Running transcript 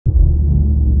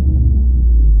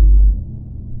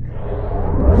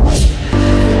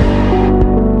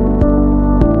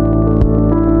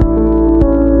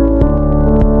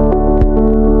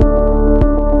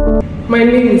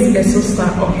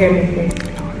Mr. Okemekpe.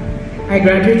 I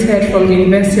graduated from the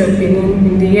University of Benin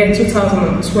in the year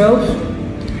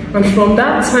 2012, and from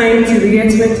that time till the year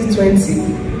 2020,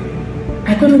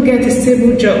 I couldn't get a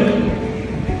stable job.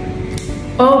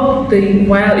 All the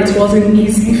while, it wasn't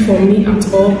easy for me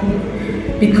at all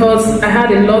because I had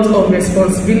a lot of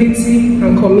responsibility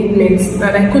and commitments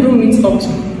that I couldn't meet up to.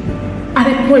 At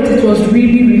a point, it was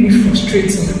really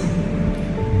frustrating.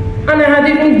 And I had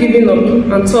even given up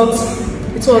and thought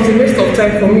it was a waste of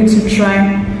time for me to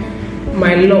try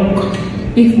my luck,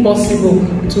 if possible,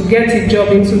 to get a job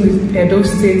into the Edo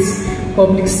State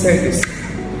Public Service.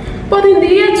 But in the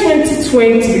year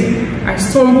 2020, I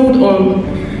stumbled on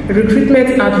a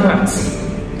recruitment advert,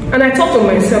 and I thought to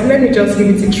myself, let me just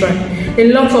give it a try.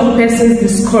 A lot of persons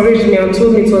discouraged me and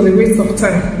told me it was a waste of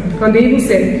time. And they even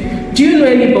said, do you know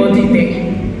anybody there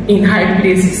in high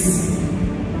places?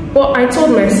 But I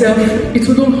told myself it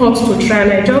wouldn't hurt to try,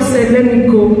 and I just said, let me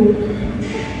go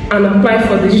and apply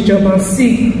for this job and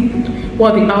see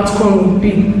what the outcome would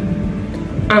be.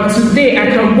 And today I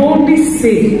can boldly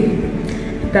say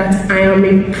that I am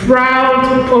a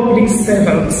proud public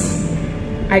servant.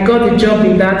 I got the job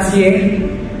in that year,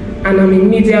 and I'm a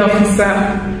media officer.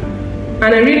 And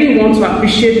I really want to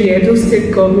appreciate the Edo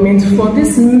State government for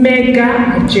this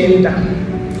mega agenda.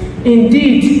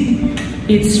 Indeed,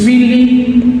 it's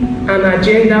really an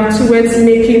agenda towards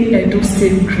making Edo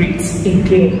State great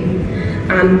again.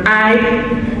 And I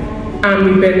am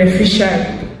a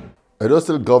beneficiary. Edo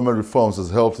State government reforms has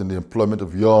helped in the employment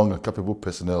of young and capable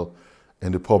personnel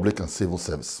in the public and civil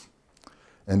service.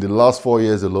 In the last 4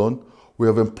 years alone, we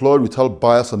have employed without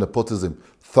bias or nepotism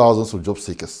thousands of job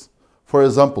seekers. For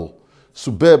example,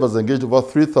 SUBEB has engaged over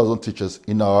 3,000 teachers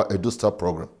in our EduStar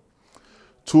program.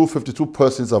 252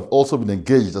 persons have also been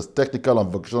engaged as technical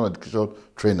and vocational education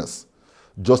trainers.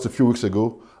 Just a few weeks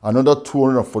ago, another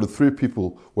 243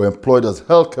 people were employed as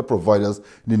healthcare providers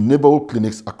in the neighborhood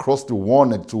clinics across the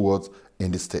 192 wards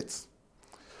in the states.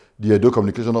 The Edo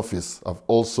Communication Office have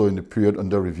also, in the period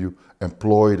under review,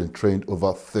 employed and trained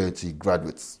over 30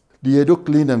 graduates. The Edo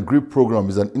Clean and Grip program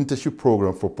is an internship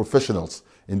program for professionals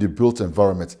in the built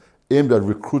environment aimed at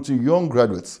recruiting young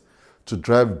graduates to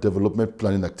drive development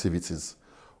planning activities.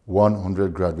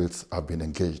 100 graduates have been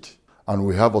engaged. And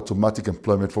we have automatic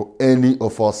employment for any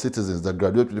of our citizens that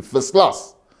graduate with the first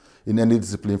class in any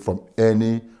discipline from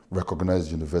any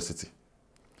recognized university.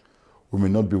 We may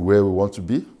not be where we want to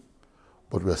be,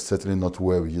 but we are certainly not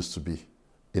where we used to be.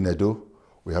 In Edo,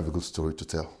 we have a good story to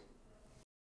tell.